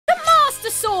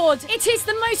sword. It is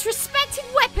the most respected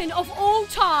weapon of all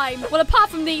time. Well, apart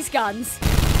from these guns.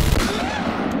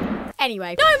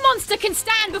 Anyway, no monster can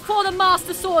stand before the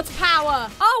Master Sword's power.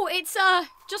 Oh, it's,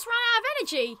 just run out of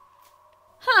energy.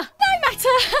 Huh, no matter.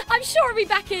 I'm sure I'll be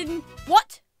back in,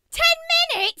 what? 10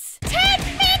 minutes? 10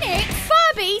 minutes?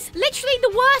 Furbies, literally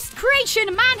the worst creation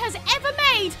man has ever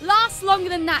made, lasts longer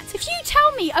than that. If you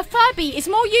tell me a Furby is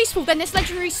more useful than this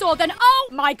legendary sword, then oh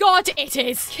my god, it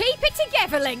is. Keep it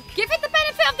together, Link. Give it the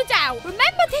benefit of the doubt.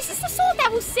 Remember, this is the sword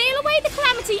that will seal away the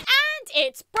calamity, and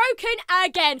it's broken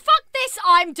again. Fuck this,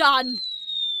 I'm done.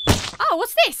 Oh,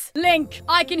 what's this? Link,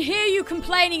 I can hear you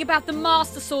complaining about the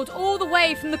Master Sword all the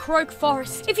way from the Croak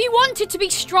Forest. If you wanted to be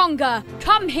stronger,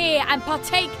 come here and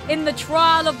partake in the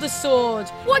trial of the sword.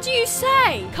 What do you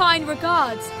say? Kind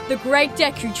regards, the great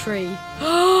Deku Tree.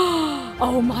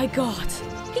 Oh my god.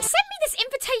 He sent me this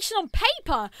invitation on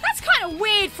paper. That's kind of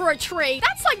weird for a tree.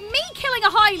 That's like me killing a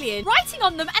Hylian, writing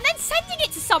on them, and then sending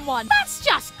it to someone. That's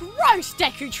just gross,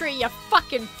 Deku Tree, you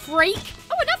fucking freak.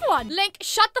 Oh, another one. Link,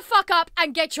 shut the fuck up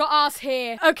and get your ass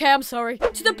here. Okay, I'm sorry.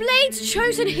 To the Blade's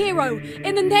chosen hero,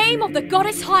 in the name of the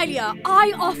goddess Hylia,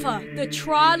 I offer the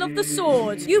trial of the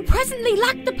sword. You presently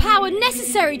lack the power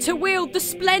necessary to wield the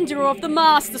splendor of the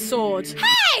Master Sword.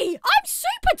 Hey, I'm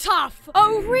super tough.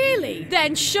 Oh, really?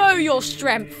 Then show your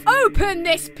strength. Open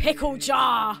this pickle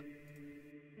jar.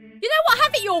 You know what?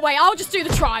 Have it your way. I'll just do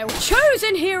the trial.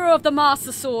 Chosen hero of the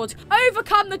Master Sword,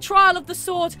 overcome the trial of the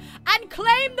sword and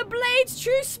claim the Blade's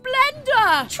true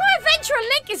splendor. True Adventurer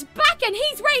Link is back and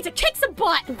he's ready to kick some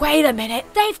butt. Wait a minute.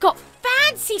 They've got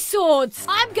fancy swords.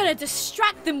 I'm gonna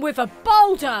distract them with a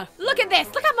boulder. Look at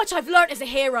this. Look how much I've learned as a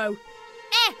hero.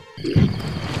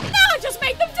 Now I just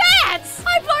made them dance.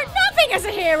 I've learned nothing as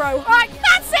a hero. All right,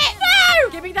 that's it. No!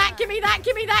 Give me that, give me that,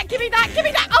 give me that, give me that, give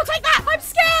me that. I'll take that. I'm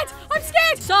scared. I'm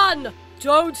scared. Son,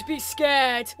 don't be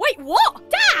scared. Wait, what?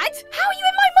 Dad? How are you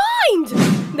in my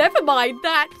mind? Never mind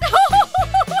that. Dad!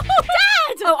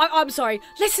 Oh, I'm sorry.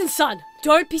 Listen, son.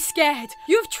 Don't be scared.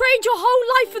 You have trained your whole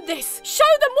life for this.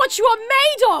 Show them what you are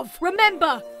made of.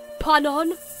 Remember, pun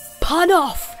on, pun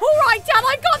off. All right, Dad,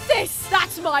 I got this.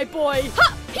 That's my boy.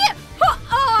 Ha, here.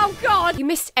 Oh, God. You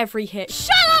missed every hit.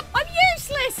 Shut up. I'm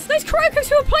useless. Those Crocos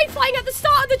who were play fighting at the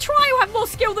start of the trial have more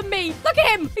skill than me. Look at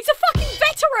him. He's a fucking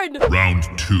veteran. Round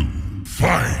 2.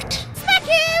 Fight. Smack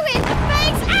you in the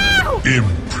face. Ow.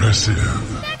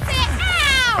 Impressive. That's it.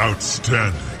 Ow.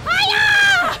 Outstanding.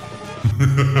 Hiya!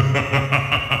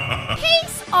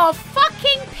 Piece of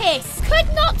fucking piss.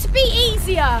 Could not be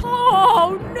easier.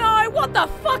 Oh, no. What the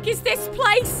fuck is this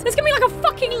place? There's gonna be like a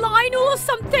fucking Lionel or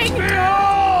something.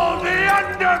 Behold the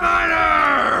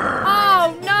Underminer!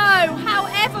 Oh, no.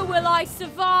 However will I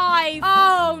survive?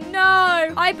 Oh,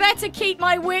 no. I better keep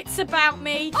my wits about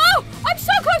me. Oh, I'm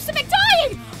so close to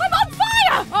dying. I'm on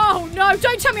fire. Oh, no.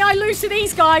 Don't tell me I lose to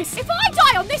these guys. If I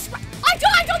die on this... I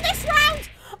died on this round.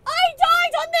 I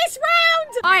died on this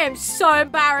round! I am so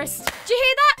embarrassed. Do you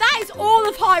hear that? That is all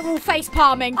of Hyrule face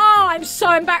palming. Oh, I'm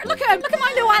so embarrassed. Look at them. Look at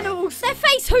my little animals. They're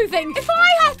face hooving. If I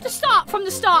have to start from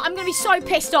the start, I'm going to be so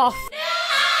pissed off. No!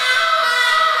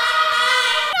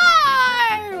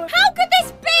 How could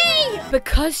this be?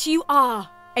 Because you are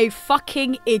a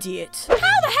fucking idiot. How the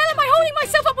hell am I holding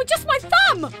myself up with just my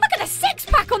thumb? Look at the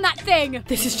six-pack on that thing.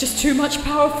 This is just too much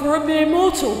power for a mere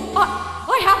mortal.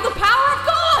 I have the power of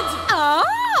God!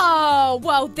 Oh,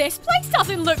 well, this place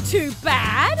doesn't look too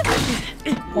bad.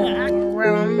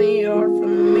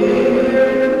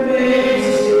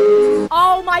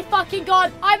 Oh my fucking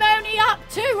god, I'm only up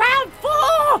to round 4!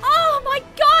 Oh my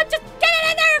god, just get it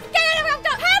in there! Get it in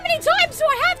there! How many times do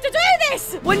I have to do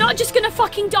this? We're not just gonna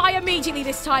fucking die immediately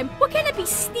this time. We're gonna be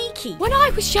sneaky. When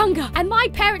I was younger and my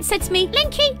parents said to me,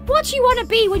 Linky, what do you want to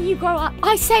be when you grow up?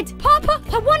 I said, Papa,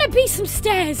 I want to be some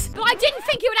stairs. But I didn't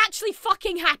think it would actually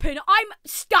fucking happen. I'm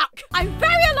stuck. I'm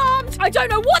very alarmed. I don't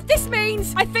know what this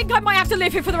means. I think I might have to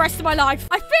live here for the rest of my life.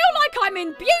 I feel like I'm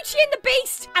in Beauty and the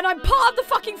Beast and I'm part of the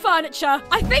fucking furniture.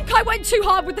 I think I went too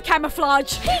hard with the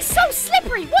camouflage. He's so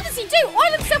slippery. What does he do?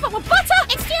 Oil himself up with butter?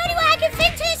 It's the only way I can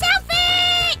fit into his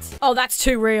outfit. Oh, that's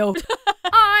too real.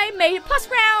 I made it plus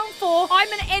round 4.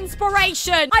 I'm an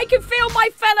inspiration. I can feel my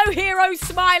fellow heroes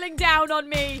smiling down on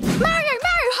me. Mario,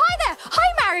 hi there.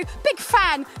 Hi, Mario. Big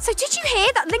fan. So did you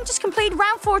hear that Link just completed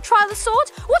round 4 of Trial of the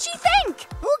Sword? What do you think?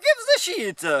 Who gives a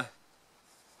shit?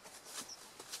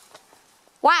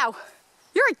 Wow,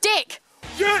 you're a dick.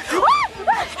 Shit!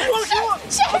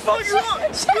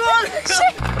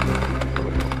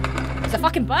 There's a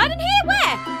fucking bird in here?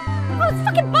 Where? Oh, there's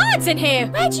fucking birds in here.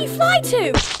 Where'd you fly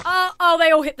to? Oh,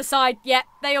 they all hit the side. Yep,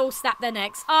 they all snapped their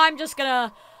necks. I'm just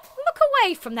gonna look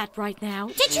away from that right now.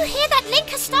 Did you hear that Link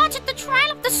has started the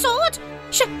Trial of the Sword?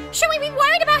 we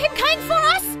worried about him coming for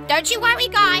us? Don't you worry,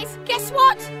 guys. Guess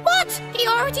what? What? He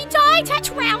already died at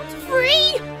round 3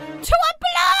 to a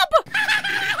blob!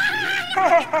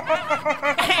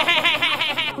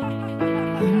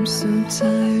 I'm so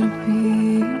tired of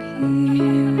being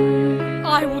here.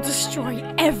 I will destroy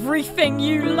everything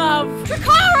you love.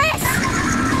 Dracarys!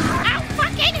 Oh,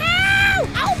 fucking hell!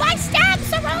 Oh, my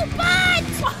stamps are all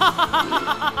burnt!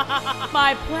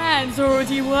 My plan's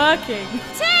already working.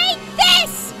 Take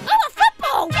this! Oh, a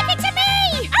football! Give it to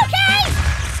me!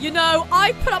 Okay! You know,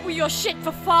 I've put up with your shit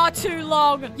for far too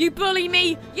long. You bully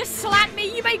me, you slap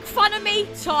me, you make fun of me.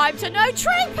 Time to know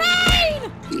true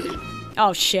pain!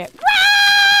 Oh, shit.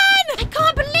 Run! I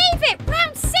can't believe it!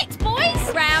 Round 6,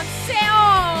 boys! Round 6!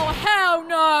 Oh, hell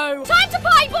no! Time to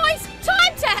party, boys!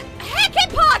 Time to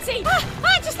heckin' party!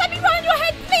 Just let me run on your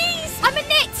head, please! I'm a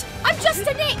knit! I'm just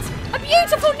a knit! A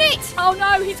beautiful knit! Oh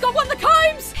no, he's got one of the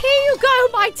combs! Here you go,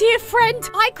 my dear friend!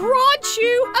 I grant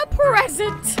you a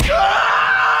present!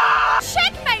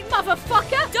 Checkmate,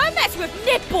 motherfucker! Don't mess with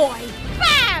Knit Boy!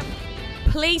 Bam!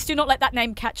 Please do not let that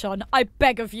name catch on. I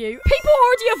beg of you. People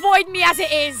already avoid me as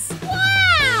it is.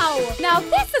 Wow! Now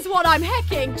this is what I'm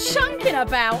hecking chunking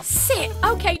about. Sit.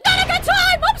 Okay, not a good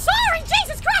time! I'm sorry!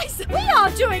 Jesus Christ! We are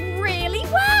doing really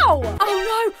well!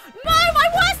 Oh no! No, my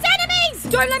worst enemies!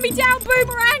 Don't let me down,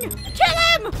 Boomerang! Kill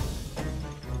him!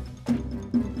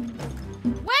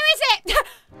 Where is it?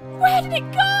 Where did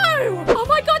it go? Oh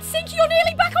my god, Sinky, you're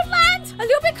nearly back on land! A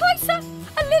little bit closer!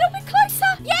 A little bit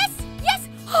closer! Yes! Yes!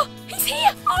 Oh, he's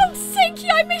here! Oh, Sinky,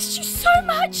 I missed you so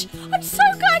much! I'm so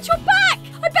glad you're back!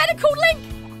 I better call Link!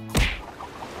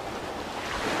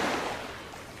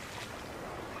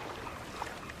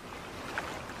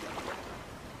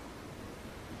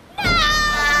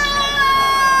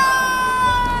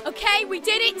 Okay, we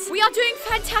did it. We are doing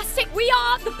fantastic. We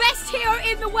are the best hero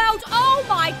in the world. Oh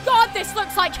my god, this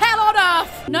looks like hell on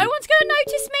earth. No one's gonna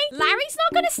notice me. Larry's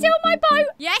not gonna steal my boat.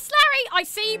 Yes, Larry, I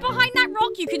see you behind that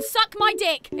rock. You can suck my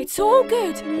dick. It's all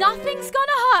good. Nothing's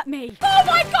gonna hurt me. Oh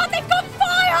my god, they've got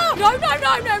fire. No, no,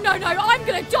 no, no, no, no. I'm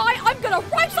gonna die. I'm gonna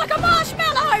roast like a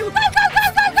marshmallow. Go, go, go,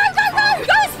 go, go, go, go.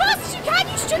 Go as fast as you can,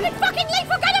 you stupid fucking leaf.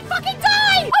 We're gonna fucking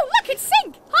die. Oh, look, it's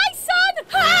Sink. Hi, son.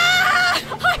 Ah,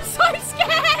 I'm so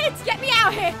scared. Get me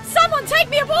out here. Someone take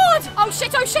me aboard. Oh,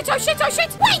 shit, oh, shit, oh, shit, oh,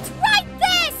 shit. Wait, right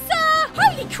there, sir.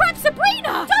 Holy crap,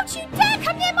 Sabrina. Don't you dare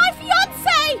come near my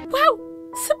fiancé. Wow,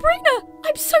 Sabrina,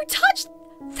 I'm so touched.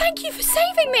 Thank you for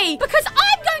saving me, because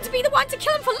I'm going to be the one to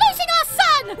kill him for losing our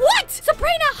son! What?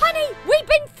 Sabrina, honey, we've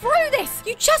been through this!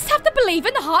 You just have to believe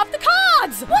in the heart of the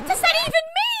cards! What does that even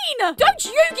mean? Don't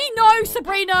Yugi know,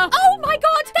 Sabrina? Oh my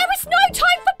god, there is no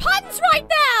time for puns right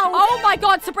now! Oh my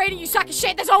god, Sabrina, you sack of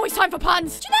shit, there's always time for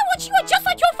puns! Do you know what? You are just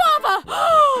like your father!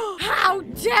 How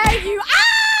dare you!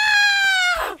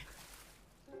 Ah!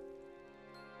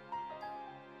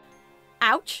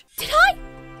 Ouch.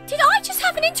 Did I just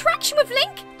have an interaction with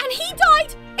Link and he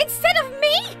died instead of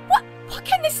me? What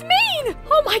can this mean?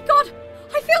 Oh my god,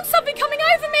 I feel something coming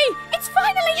over me. It's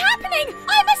finally happening.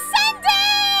 I'm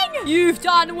ascending. You've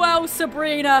done well,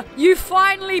 Sabrina. You've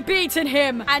finally beaten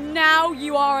him and now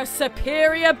you are a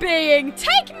superior being.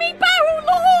 Take me, Barrel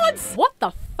Lords. What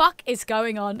the fuck is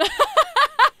going on?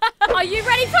 Are you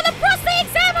ready for the prostate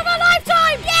exam of a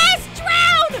lifetime? Yes,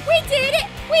 drown. We did it.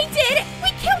 We did it. We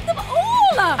killed them all.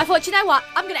 I thought, you know what?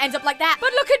 I'm going to end up like that.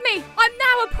 But look at me. I'm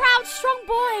now a proud, strong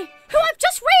boy who I've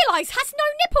just realised has no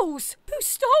nipples. Who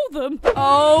stole them?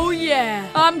 Oh, yeah.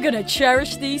 I'm going to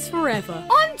cherish these forever.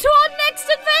 On to our next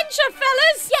adventure,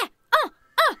 fellas. Yeah.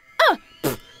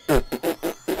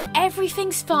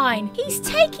 Everything's fine. He's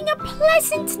taking a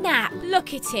pleasant nap.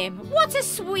 Look at him. What a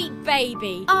sweet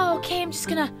baby. Oh, okay, I'm just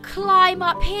going to climb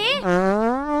up here.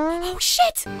 Oh,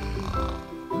 shit.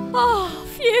 Oh,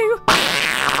 phew.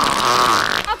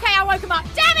 Okay, I woke him up.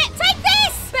 Damn it, take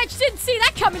this! Bet you didn't see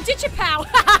that coming, did you, pal?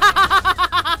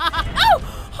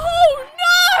 Oh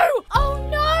no! Oh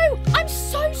no! I'm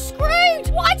so screwed!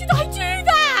 Why did I do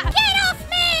that? Get off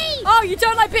me! Oh, you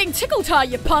don't like being tickled, are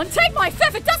you, pun? Take my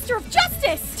feather duster of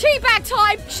justice! Teabag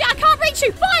time! Shit, I can't reach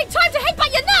you! Fine, time to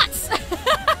headbutt your nuts!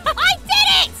 I did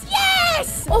it!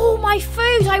 Yes! All my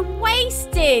food I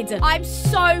wasted! I'm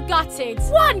so gutted.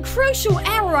 One crucial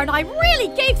error and I really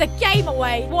gave the game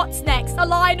away. What's next? A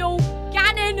Lionel?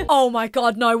 Ganon? Oh my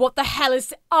god, no. What the hell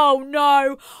is... Oh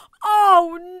no.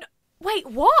 Oh no. Wait,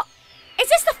 what? Is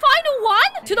this the final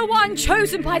one? To the one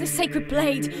chosen by the sacred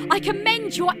blade, I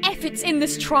commend your efforts in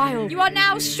this trial. You are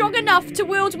now strong enough to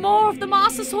wield more of the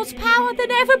Master Sword's power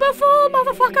than ever before,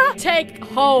 motherfucker. Take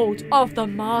hold of the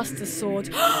Master Sword.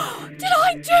 Did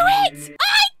I do it?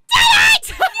 I did it!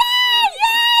 Yay,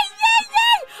 yay, yay,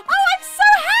 yay! Oh, I'm so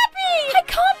happy! I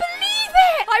can't believe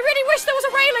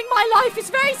life is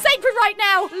very sacred right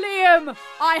now. Liam,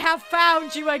 I have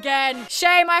found you again.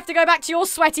 Shame I have to go back to your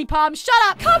sweaty palms. Shut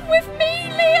up. Come with me,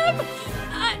 Liam.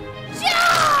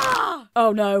 Yeah!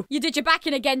 Oh no, you did your back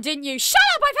in again, didn't you? Shut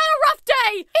up, I've had a rough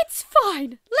day. It's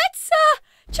fine. Let's,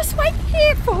 just wait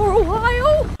here for a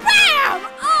while. Bam!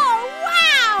 Oh,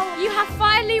 wow! You have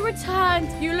finally returned.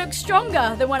 You look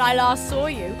stronger than when I last saw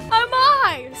you. Oh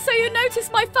my! So you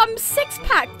noticed my thumb's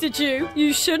six-pack, did you?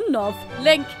 You shouldn't have.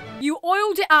 Link, you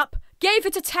oiled it up, gave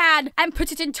it a tan, and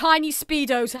put it in tiny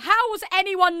Speedos. How was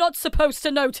anyone not supposed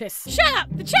to notice? Shut up!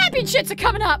 The championships are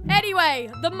coming up! Anyway,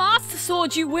 the Master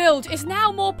Sword you wield is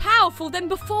now more powerful than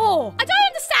before. I don't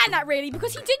understand that really,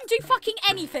 because he didn't do fucking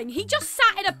anything. He just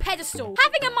sat in a pedestal,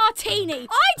 having a martini.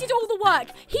 I did all the work.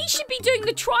 He should be doing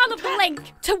the trial of the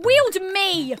Link to wield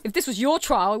me. If this was your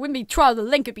trial, it wouldn't be trial of the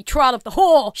Link, it'd be trial of the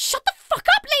whore. Shut the fuck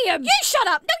up, Liam! You shut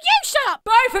up! No, you shut up!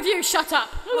 Both of you shut up!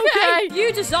 Okay?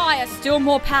 You desire still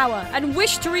more power and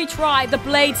wish to retry the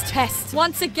Blade's test.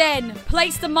 Once again,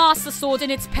 place the Master Sword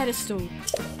in its pedestal.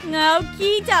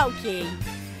 Okie dokie.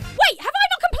 Wait, have I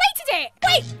not completed it?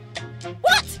 Wait!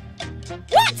 What?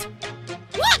 What?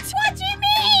 What? What do you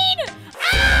mean?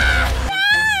 Ah!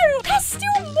 No! There's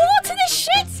still more to this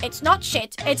shit! It's not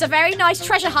shit. It's a very nice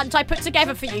treasure hunt I put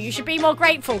together for you. You should be more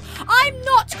grateful. I'm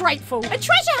not grateful. A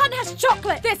treasure hunt has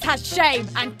chocolate. This has shame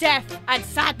and death and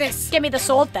sadness. Give me the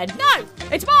sword then. No,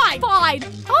 it's mine. Fine.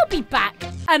 I'll be back.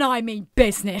 And I mean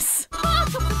business.